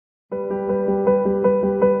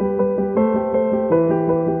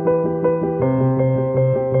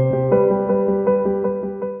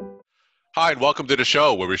Hi, and welcome to the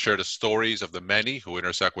show where we share the stories of the many who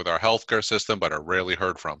intersect with our healthcare system but are rarely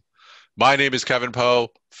heard from. My name is Kevin Pho,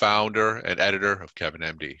 founder and editor of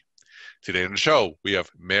KevinMD. Today on the show, we have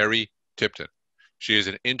Mary Tipton. She is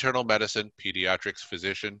an internal medicine pediatrics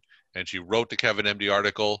physician, and she wrote the KevinMD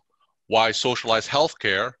article, Why Socialized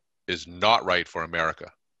Healthcare is Not Right for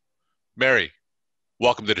America. Mary,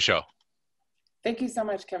 welcome to the show. Thank you so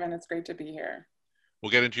much, Kevin. It's great to be here. We'll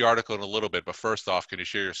get into your article in a little bit, but first off, can you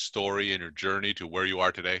share your story and your journey to where you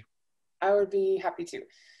are today? I would be happy to.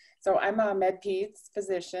 So I'm a med-peds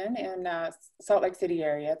physician in Salt Lake City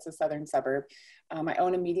area. It's a southern suburb. I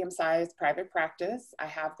own a medium-sized private practice. I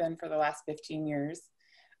have been for the last 15 years.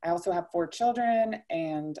 I also have 4 children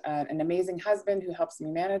and an amazing husband who helps me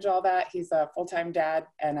manage all that. He's a full-time dad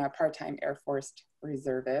and a part-time Air Force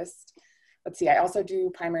reservist. Let's see, I also do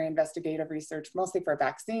primary investigative research, mostly for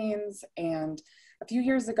vaccines. And a few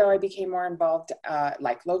years ago, I became more involved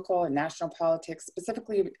like local and national politics,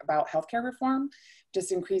 specifically about healthcare reform,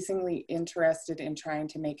 just increasingly interested in trying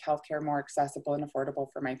to make healthcare more accessible and affordable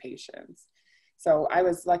for my patients. So I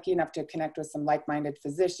was lucky enough to connect with some like-minded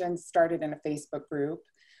physicians, started in a Facebook group,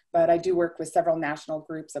 but I do work with several national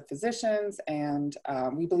groups of physicians, and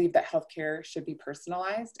we believe that healthcare should be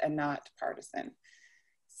personalized and not partisan.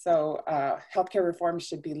 So healthcare reform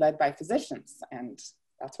should be led by physicians, and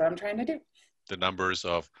that's what I'm trying to do. The numbers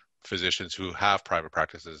of physicians who have private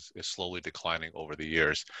practices is slowly declining over the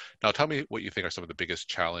years. Now, tell me what you think are some of the biggest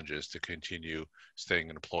challenges to continue staying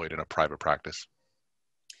employed in a private practice.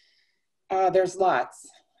 There's lots.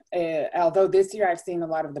 Although this year I've seen a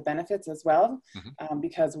lot of the benefits as well,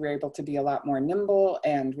 because we're able to be a lot more nimble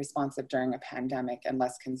and responsive during a pandemic and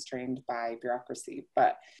less constrained by bureaucracy.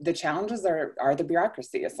 But the challenges are the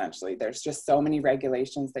bureaucracy, essentially. There's just so many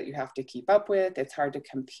regulations that you have to keep up with. It's hard to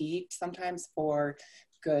compete sometimes for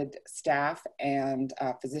good staff and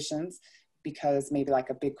physicians, because maybe like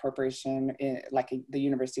a big corporation, like the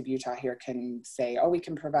University of Utah here, can say, oh, we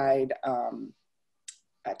can provide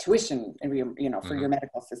tuition, for your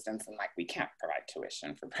medical assistants, and like we can't provide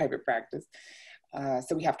tuition for private practice,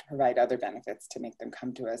 so we have to provide other benefits to make them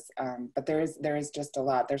come to us. But there is just a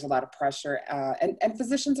lot. There's a lot of pressure, and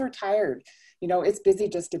physicians are tired. It's busy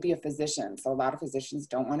just to be a physician. So a lot of physicians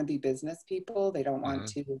don't want to be business people. They don't want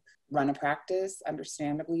to run a practice,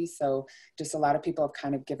 understandably. So just a lot of people have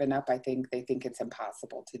kind of given up. I think they think it's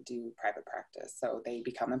impossible to do private practice, so they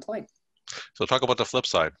become employed. So talk about the flip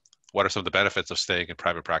side. What are some of the benefits of staying in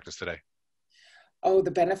private practice today? Oh, the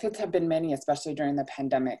benefits have been many, especially during the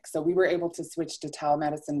pandemic. So we were able to switch to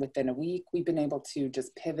telemedicine within a week. We've been able to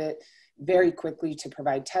just pivot very quickly to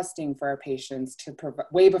provide testing for our patients,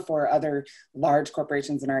 way before other large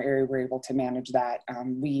corporations in our area were able to manage that.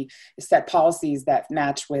 We set policies that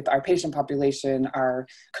match with our patient population, our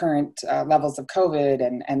current levels of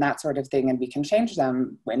COVID and that sort of thing, and we can change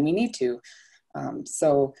them when we need to.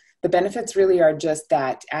 So the benefits really are just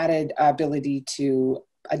that added ability to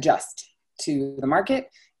adjust to the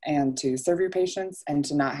market and to serve your patients, and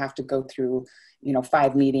to not have to go through,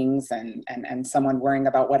 5 meetings and someone worrying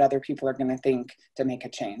about what other people are going to think to make a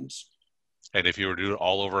change. And if you were to do it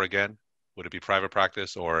all over again, would it be private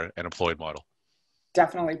practice or an employed model?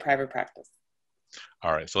 Definitely private practice.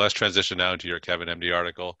 All right, so let's transition now to your KevinMD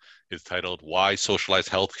article. It's titled, Why Socialized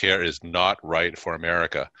Healthcare is Not Right for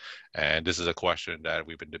America. And this is a question that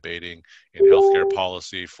we've been debating in healthcare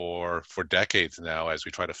policy for decades now as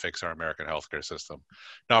we try to fix our American healthcare system.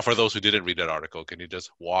 Now, for those who didn't read that article, can you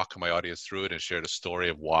just walk my audience through it and share the story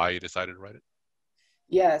of why you decided to write it?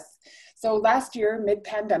 Yes. So last year,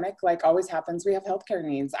 mid-pandemic, like always happens, we have healthcare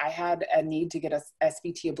needs. I had a need to get a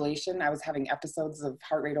SVT ablation. I was having episodes of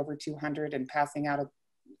heart rate over 200 and passing out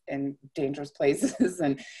in dangerous places,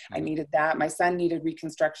 and I needed that. My son needed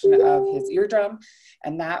reconstruction of his eardrum,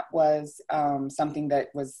 and that was something that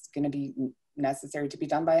was going to be necessary to be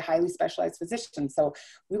done by a highly specialized physician. So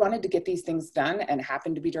we wanted to get these things done, and it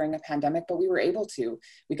happened to be during a pandemic, but we were able to.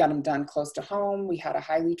 We got them done close to home. We had a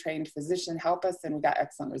highly trained physician help us, and we got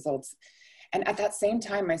excellent results. And at that same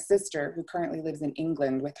time, my sister, who currently lives in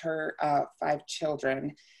England with her 5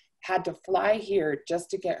 children, had to fly here just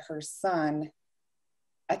to get her son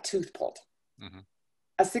a tooth pulled.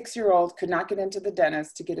 A 6-year-old could not get into the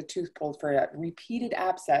dentist to get a tooth pulled for a repeated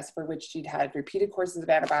abscess for which she'd had repeated courses of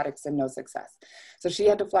antibiotics and no success. So she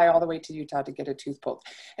had to fly all the way to Utah to get a tooth pulled.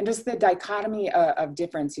 And just the dichotomy of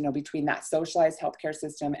difference, between that socialized healthcare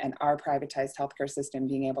system and our privatized healthcare system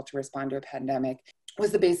being able to respond to a pandemic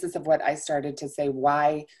was the basis of what I started to say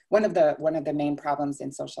why one of the main problems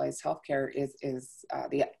in socialized healthcare is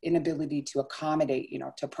the inability to accommodate,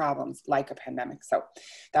 to problems like a pandemic. So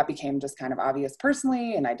that became just kind of obvious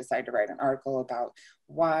personally, and I decided to write an article about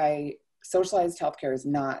why socialized healthcare is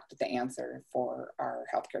not the answer for our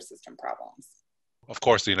healthcare system problems. Of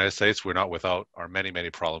course, the United States, we're not without our many,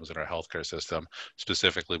 many problems in our healthcare system.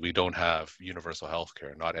 Specifically, we don't have universal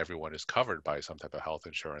healthcare. Not everyone is covered by some type of health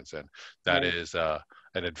insurance, and that Right. is an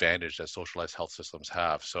advantage that socialized health systems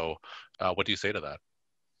have. So, what do you say to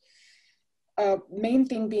that? Main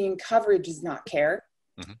thing being coverage is not care.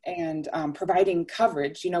 Mm-hmm. And providing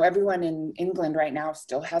coverage, everyone in England right now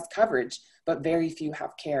still has coverage, but very few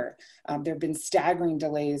have care. There have been staggering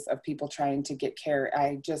delays of people trying to get care.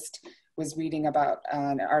 I just was reading about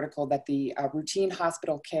an article that the routine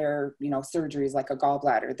hospital care, surgeries like a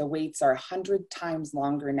gallbladder, the waits are 100 times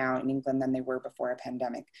longer now in England than they were before a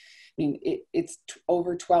pandemic. I mean, it's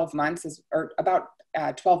over 12 months, or about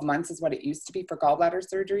 12 months is what it used to be for gallbladder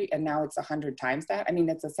surgery, and now it's 100 times that. I mean,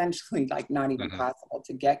 it's essentially like not even possible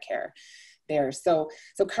to get care there. So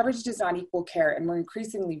coverage does not equal care, and we're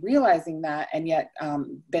increasingly realizing that, and yet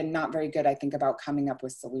been not very good, I think, about coming up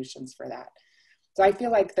with solutions for that. So I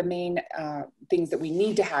feel like the main things that we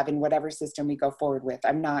need to have in whatever system we go forward with,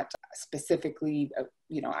 I'm not specifically,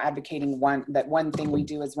 advocating that one thing we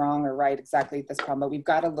do is wrong or right exactly at this problem, but we've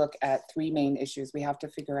got to look at three main issues. We have to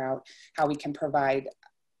figure out how we can provide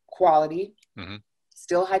quality,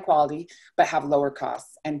 still high quality, but have lower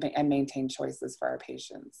costs and maintain choices for our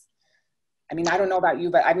patients. I mean, I don't know about you,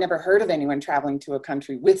 but I've never heard of anyone traveling to a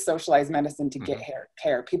country with socialized medicine to get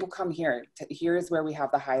care. People come here. Here is where we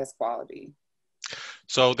have the highest quality.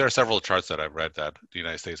 So there are several charts that I've read that the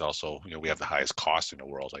United States also, we have the highest cost in the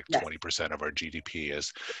world, like 20% of our GDP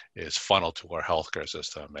is funneled to our healthcare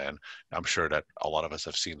system. And I'm sure that a lot of us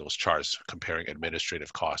have seen those charts comparing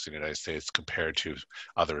administrative costs in the United States compared to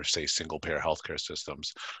other, say, single payer healthcare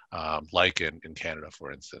systems, like in Canada,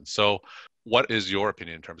 for instance. So what is your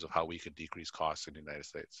opinion in terms of how we could decrease costs in the United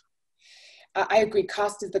States? I agree.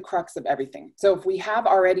 Cost is the crux of everything. So if we have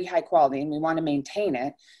already high quality and we want to maintain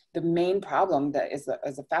it, the main problem that is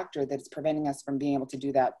a factor that's preventing us from being able to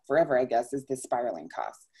do that forever, I guess, is the spiraling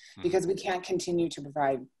costs. Because we can't continue to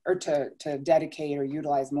provide or to dedicate or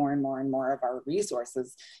utilize more and more and more of our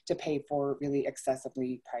resources to pay for really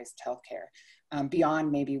excessively priced healthcare.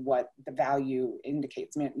 Beyond maybe what the value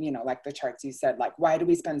indicates, like the charts you said, like, why do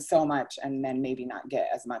we spend so much and then maybe not get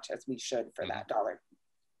as much as we should for that dollar?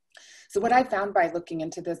 So what I found by looking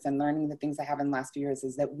into this and learning the things I have in the last few years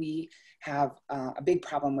is that we have a big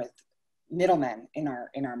problem with middlemen in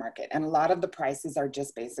our market. And a lot of the prices are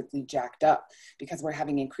just basically jacked up because we're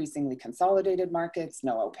having increasingly consolidated markets,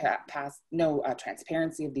 no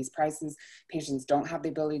transparency of these prices. Patients don't have the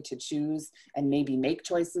ability to choose and maybe make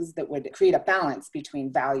choices that would create a balance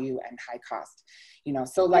between value and high cost.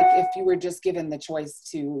 So like if you were just given the choice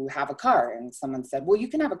to have a car and someone said, well, you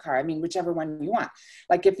can have a car, whichever one you want.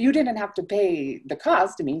 Like if you didn't have to pay the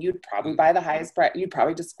cost, you'd probably buy the highest price. You'd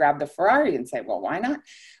probably just grab the Ferrari and say, well, why not?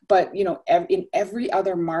 But, in every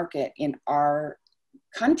other market in our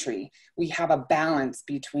country, we have a balance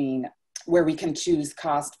between where we can choose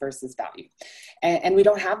cost versus value. And we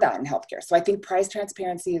don't have that in healthcare. So I think price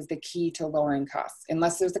transparency is the key to lowering costs.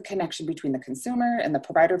 Unless there's a connection between the consumer and the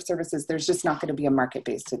provider of services, there's just not going to be a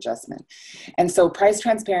market-based adjustment. And so price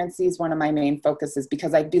transparency is one of my main focuses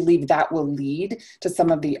because I believe that will lead to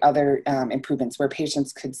some of the other improvements where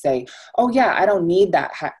patients could say, oh yeah, I don't need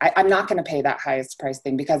that. I'm not going to pay that highest price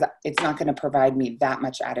thing because it's not going to provide me that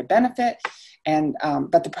much added benefit. And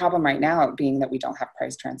but the problem right now being that we don't have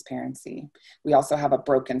price transparency. We also have a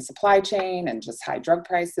broken supply chain and just high drug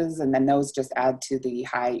prices, and then those just add to the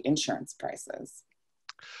high insurance prices.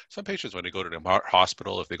 Some patients, when they go to the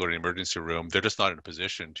hospital, if they go to the emergency room, they're just not in a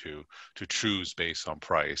position to choose based on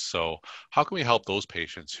price. So how can we help those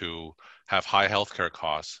patients who have high healthcare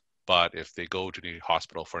costs, but if they go to the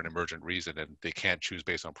hospital for an emergent reason and they can't choose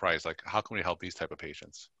based on price, like how can we help these type of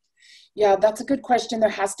patients? Yeah, that's a good question. There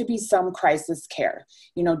has to be some crisis care.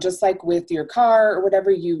 Just like with your car or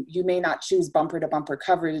whatever, you may not choose bumper to bumper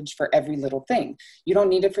coverage for every little thing. You don't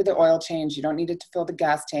need it for the oil change. You don't need it to fill the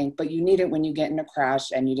gas tank, but you need it when you get in a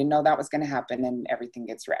crash and you didn't know that was going to happen and everything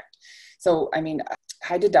gets wrecked. So,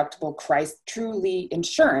 high deductible truly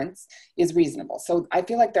insurance is reasonable. So I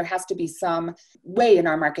feel like there has to be some way in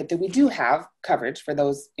our market that we do have coverage for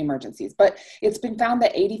those emergencies. But it's been found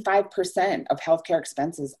that 85% of healthcare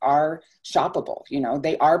expenses are shoppable.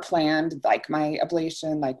 They are planned, like my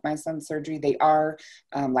ablation, like my son's surgery. They are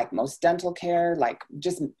like most dental care, like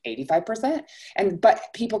just 85%. But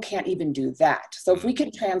people can't even do that. So if we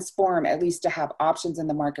could transform at least to have options in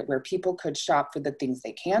the market where people could shop for the things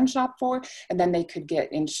they can shop for, and then they could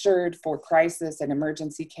get insured for crisis and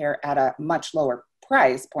emergency care at a much lower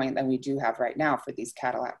price point than we do have right now for these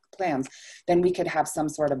Cadillac plans, then we could have some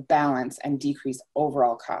sort of balance and decrease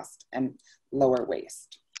overall cost and lower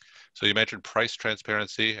waste. So you mentioned price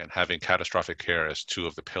transparency and having catastrophic care as two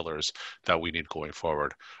of the pillars that we need going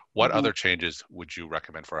forward. What other changes would you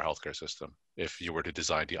recommend for our healthcare system if you were to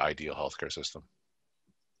design the ideal healthcare system?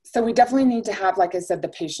 So we definitely need to have, like I said, the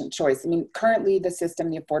patient choice. I mean, currently the system,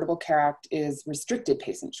 the Affordable Care Act, is restricted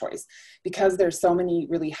patient choice because there's so many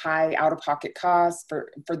really high out-of-pocket costs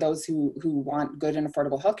for those who want good and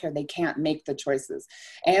affordable healthcare. They can't make the choices,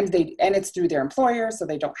 and it's through their employer, so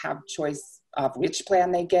they don't have choice of which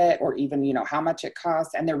plan they get or even, you know, how much it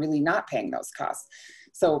costs, and they're really not paying those costs.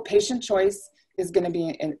 So patient choice is going to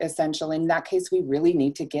be essential. In that case, we really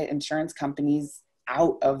need to get insurance companies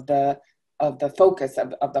out of the focus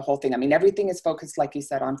of the whole thing. I mean, everything is focused, like you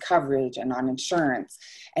said, on coverage and on insurance,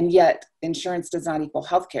 and yet insurance does not equal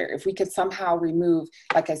healthcare. If we could somehow remove,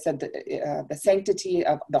 like I said, the sanctity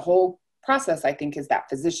of the whole process, I think, is that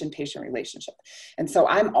physician-patient relationship. And so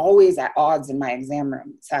I'm always at odds in my exam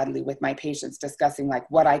room, sadly, with my patients, discussing like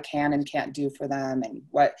what I can and can't do for them and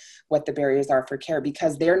what the barriers are for care,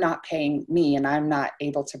 because they're not paying me and I'm not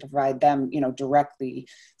able to provide them, you know, directly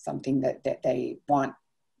something that they want,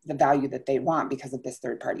 the value that they want because of this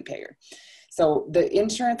third-party payer. So the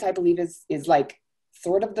insurance, I believe, is like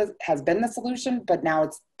sort of has been the solution, but now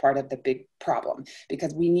it's part of the big problem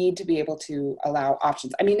because we need to be able to allow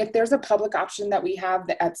options. I mean, if there's a public option that we have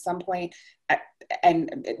that at some point,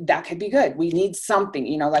 and that could be good. We need something,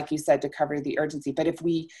 you know, like you said, to cover the urgency. But if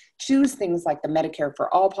we choose things like the Medicare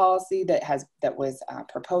for All policy that was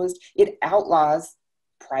proposed, it outlaws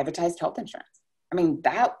privatized health insurance. I mean,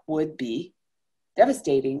 that would be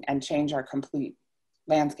devastating and change our complete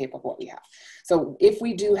landscape of what we have. So if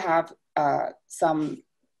we do have some,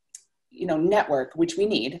 you know, network, which we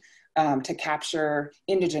need to capture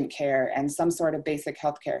indigent care and some sort of basic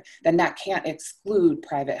health care, then that can't exclude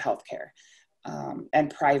private health care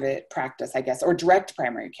and private practice, I guess, or direct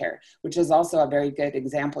primary care, which is also a very good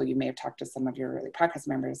example. You may have talked to some of your early podcast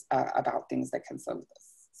members about things that can solve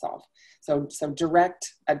this. So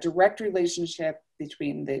a direct relationship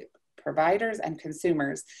between the providers and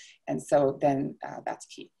consumers. And so then that's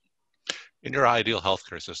key. In your ideal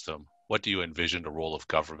healthcare system, what do you envision the role of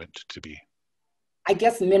government to be? I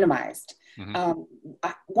guess minimized.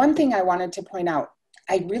 One thing I wanted to point out,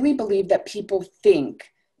 I really believe that people think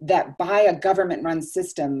that by a government-run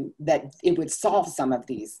system that it would solve some of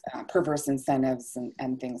these perverse incentives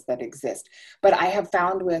and things that exist. But I have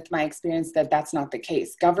found with my experience that that's not the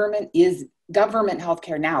case. Government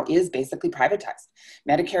healthcare now is basically privatized.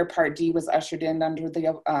 Medicare Part D was ushered in under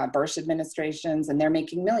the Bush administrations, and they're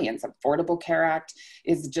making millions. Affordable Care Act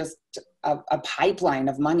is just a pipeline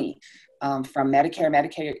of money from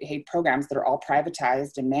Medicaid programs that are all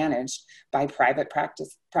privatized and managed by private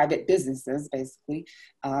businesses, basically.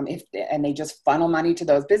 And they just funnel money to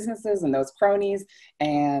those businesses and those cronies,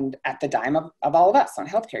 and at the dime of all of us on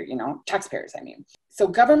healthcare, you know, taxpayers, I mean. So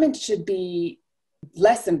government should be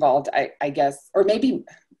less involved, I guess, or maybe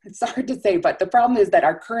it's hard to say, but the problem is that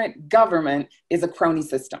our current government is a crony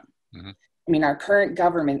system. I mean, our current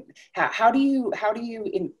government, how do you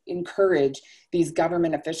encourage these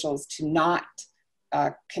government officials to not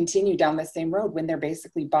continue down the same road when they're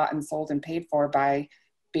basically bought and sold and paid for by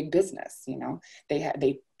big business? You know,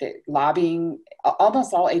 they lobbying,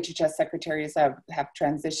 almost all HHS secretaries have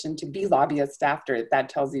transitioned to be lobbyists after it. That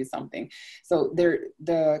tells you something. So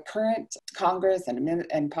the current Congress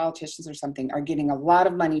and politicians or something are getting a lot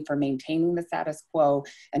of money for maintaining the status quo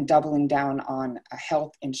and doubling down on a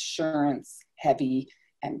health insurance heavy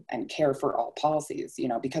and care for all policies, you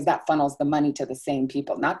know, because that funnels the money to the same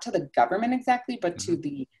people, not to the government exactly, but to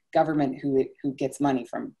the government who gets money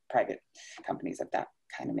from private companies, if that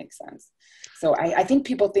kind of makes sense. So I think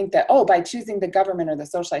people think that, oh, by choosing the government or the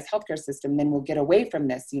socialized healthcare system, then we'll get away from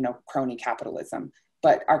this, you know, crony capitalism.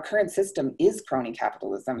 But our current system is crony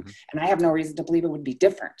capitalism, and I have no reason to believe it would be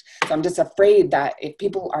different. So I'm just afraid that if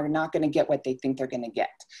people are not going to get what they think they're going to get,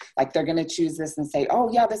 like they're going to choose this and say,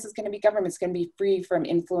 oh yeah, this is going to be government, it's going to be free from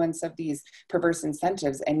influence of these perverse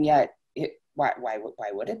incentives, and yet why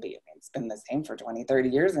would it be? I mean, it's been the same for 20, 30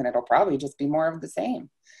 years, and it'll probably just be more of the same.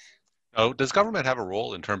 Oh, does government have a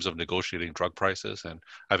role in terms of negotiating drug prices? And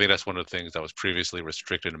I think that's one of the things that was previously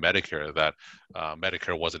restricted in Medicare, that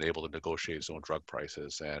Medicare wasn't able to negotiate its own drug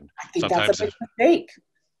prices. And I think sometimes that's a big mistake.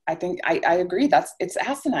 I think I agree. It's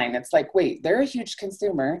asinine. It's like, wait, they're a huge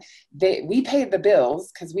consumer. We pay the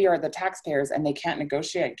bills because we are the taxpayers, and they can't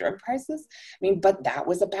negotiate drug prices. I mean, but that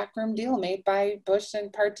was a backroom deal made by Bush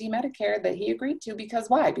and Part D Medicare that he agreed to, because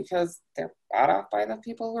why? Because they're bought off by the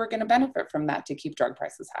people who are going to benefit from that to keep drug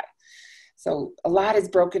prices high. So a lot is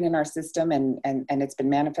broken in our system, and it's been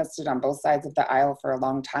manifested on both sides of the aisle for a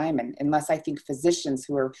long time. And unless I think physicians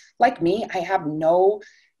who are like me, I have no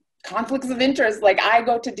conflicts of interest. Like, I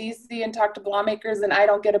go to DC and talk to lawmakers and I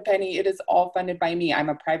don't get a penny. It is all funded by me. I'm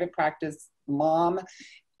a private practice mom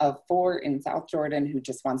of 4 in South Jordan who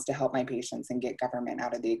just wants to help my patients and get government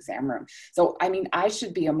out of the exam room. So, I mean, I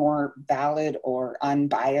should be a more valid or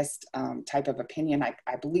unbiased type of opinion.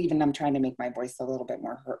 I believe, and I'm trying to make my voice a little bit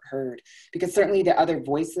more heard, because certainly the other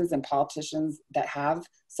voices and politicians that have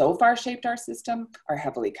so far shaped our system are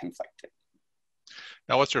heavily conflicted.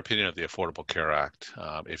 Now, what's your opinion of the Affordable Care Act?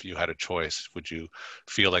 If you had a choice, would you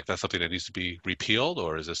feel like that's something that needs to be repealed,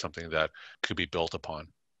 or is this something that could be built upon?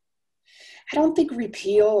 I don't think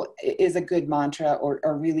repeal is a good mantra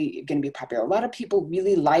or really going to be popular. A lot of people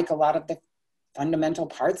really like a lot of the fundamental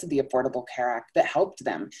parts of the Affordable Care Act that helped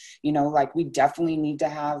them. You know, like, we definitely need to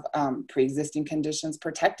have pre-existing conditions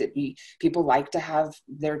protected. People like to have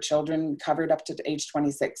their children covered up to age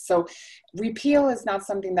 26. So repeal is not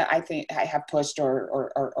something that I think I have pushed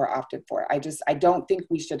or opted for. I don't think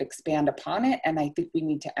we should expand upon it. And I think we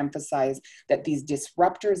need to emphasize that these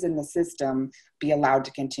disruptors in the system be allowed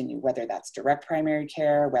to continue, whether that's direct primary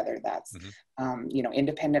care, whether that's,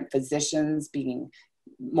 independent physicians being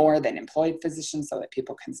more than employed physicians so that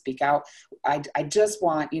people can speak out. I just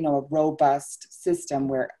want, a robust system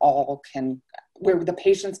where where the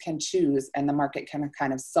patients can choose and the market can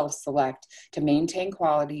kind of self-select to maintain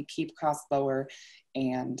quality, keep costs lower,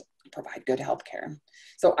 and provide good healthcare.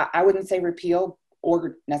 So I wouldn't say repeal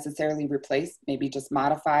or necessarily replace, maybe just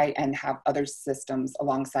modify and have other systems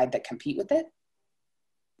alongside that compete with it.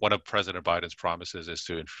 One of President Biden's promises is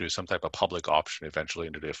to introduce some type of public option eventually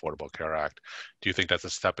into the Affordable Care Act. Do you think that's a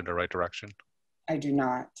step in the right direction? I do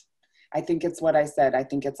not. I think it's what I said. I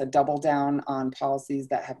think it's a double down on policies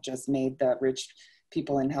that have just made the rich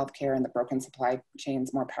people in healthcare and the broken supply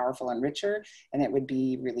chains more powerful and richer, and it would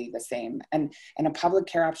be really the same. And a public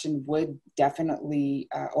care option would definitely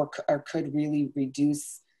or could really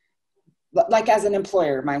reduce, like, as an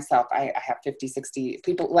employer myself, I have 50, 60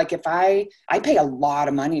 people. Like, if I pay a lot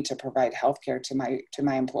of money to provide healthcare to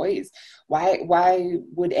my employees, why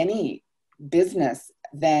would any business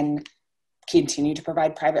then continue to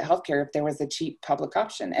provide private healthcare if there was a cheap public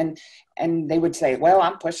option? And they would say, well,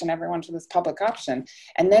 I'm pushing everyone to this public option.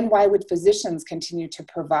 And then why would physicians continue to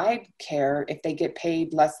provide care if they get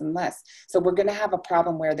paid less and less? So we're going to have a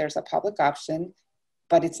problem where there's a public option,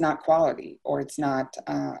 but it's not quality, or it's not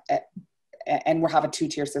and we'll have a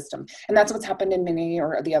 2-tier system. And that's what's happened in many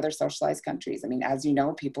or the other socialized countries. I mean, as you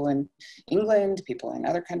know, people in England, people in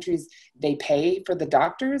other countries, they pay for the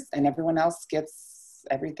doctors and everyone else gets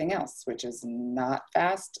everything else, which is not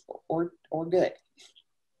fast or good.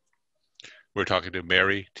 We're talking to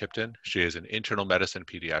Mary Tipton. She is an internal medicine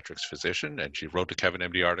pediatrics physician, and she wrote the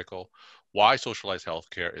KevinMD article, Why Socialized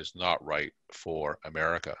Healthcare is Not Right for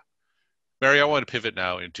America. Mary, I want to pivot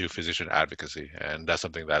now into physician advocacy, and that's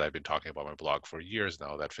something that I've been talking about on my blog for years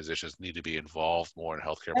now, that physicians need to be involved more in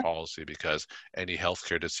healthcare policy, because any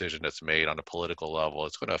healthcare decision that's made on a political level,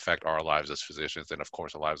 it's going to affect our lives as physicians and, of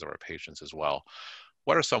course, the lives of our patients as well.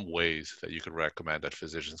 What are some ways that you could recommend that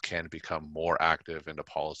physicians can become more active in the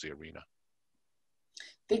policy arena?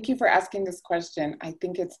 Thank you for asking this question. I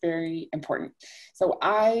think it's very important. So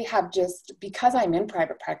I have just, because I'm in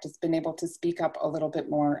private practice, been able to speak up a little bit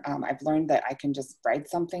more. I've learned that I can just write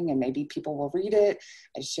something and maybe people will read it.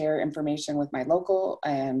 I share information with my local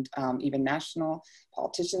and even national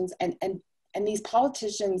politicians. And these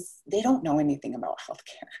politicians, they don't know anything about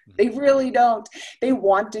healthcare. They really don't. They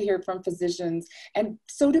want to hear from physicians, and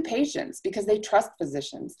so do patients, because they trust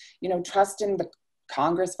physicians. Trust in the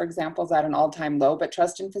Congress, for example, is at an all-time low, but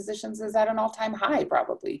trust in physicians is at an all-time high,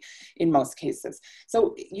 probably, in most cases.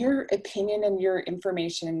 So your opinion and your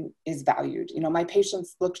information is valued. My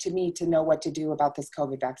patients look to me to know what to do about this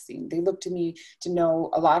COVID vaccine. They look to me to know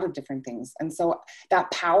a lot of different things. And so that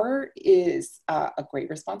power is a great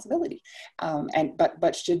responsibility,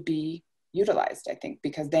 but should be utilized, I think,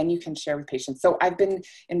 because then you can share with patients. So I've been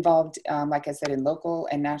involved, like I said, in local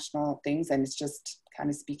and national things, and it's just kind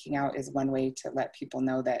of speaking out is one way to let people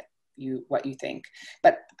know that what you think.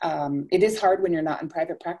 But it is hard when you're not in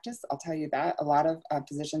private practice. I'll tell you that. A lot of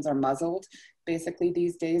physicians are muzzled basically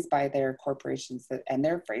these days by their corporations, and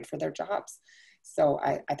they're afraid for their jobs. So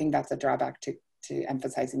I think that's a drawback to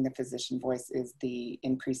emphasizing the physician voice, is the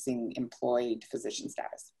increasing employed physician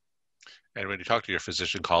status. And when you talk to your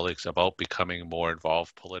physician colleagues about becoming more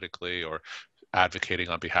involved politically or advocating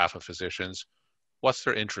on behalf of physicians, what's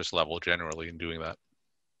their interest level generally in doing that?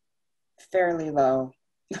 Fairly low,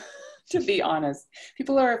 to be honest.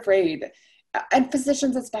 People are afraid. And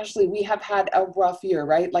physicians especially, we have had a rough year,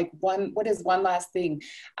 right? Like what is one last thing?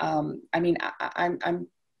 I mean, I'm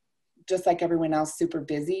just like everyone else, super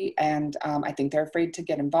busy. And I think they're afraid to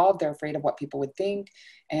get involved. They're afraid of what people would think,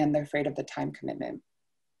 and they're afraid of the time commitment.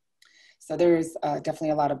 So there's definitely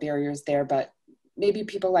a lot of barriers there, but maybe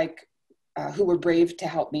people like who were brave to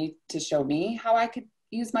help me, to show me how I could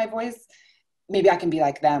use my voice, maybe I can be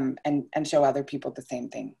like them and show other people the same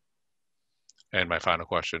thing. And my final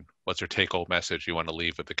question, what's your take-home message you want to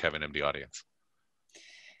leave with the Kevin MD audience?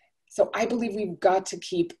 So I believe we've got to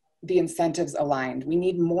keep the incentives aligned. We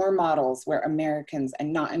need more models where Americans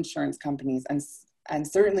and not insurance companies and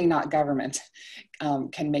certainly not government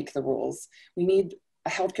can make the rules. We need a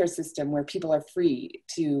healthcare system where people are free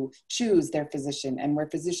to choose their physician and where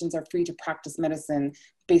physicians are free to practice medicine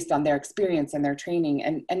based on their experience and their training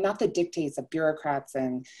and not the dictates of bureaucrats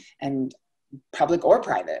and public or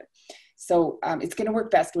private. So it's going to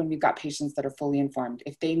work best when we've got patients that are fully informed.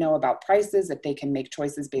 If they know about prices, if they can make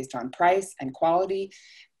choices based on price and quality,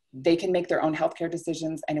 they can make their own healthcare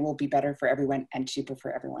decisions, and it will be better for everyone and cheaper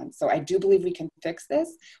for everyone. So I do believe we can fix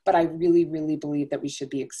this, but I really, really believe that we should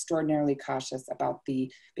be extraordinarily cautious about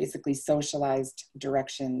the basically socialized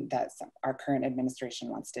direction that our current administration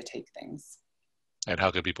wants to take things. And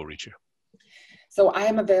how can people reach you? So I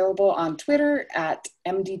am available on Twitter at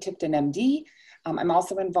MD I'm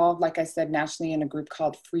also involved, like I said, nationally in a group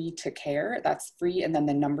called Free to Care. That's free and then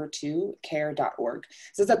the number 2, care.org.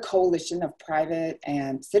 So it's a coalition of private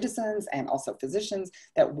and citizens and also physicians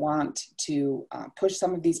that want to push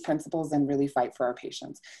some of these principles and really fight for our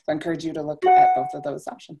patients. So I encourage you to look at both of those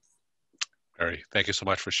options. Mary, thank you so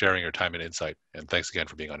much for sharing your time and insight. And thanks again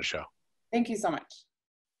for being on the show. Thank you so much.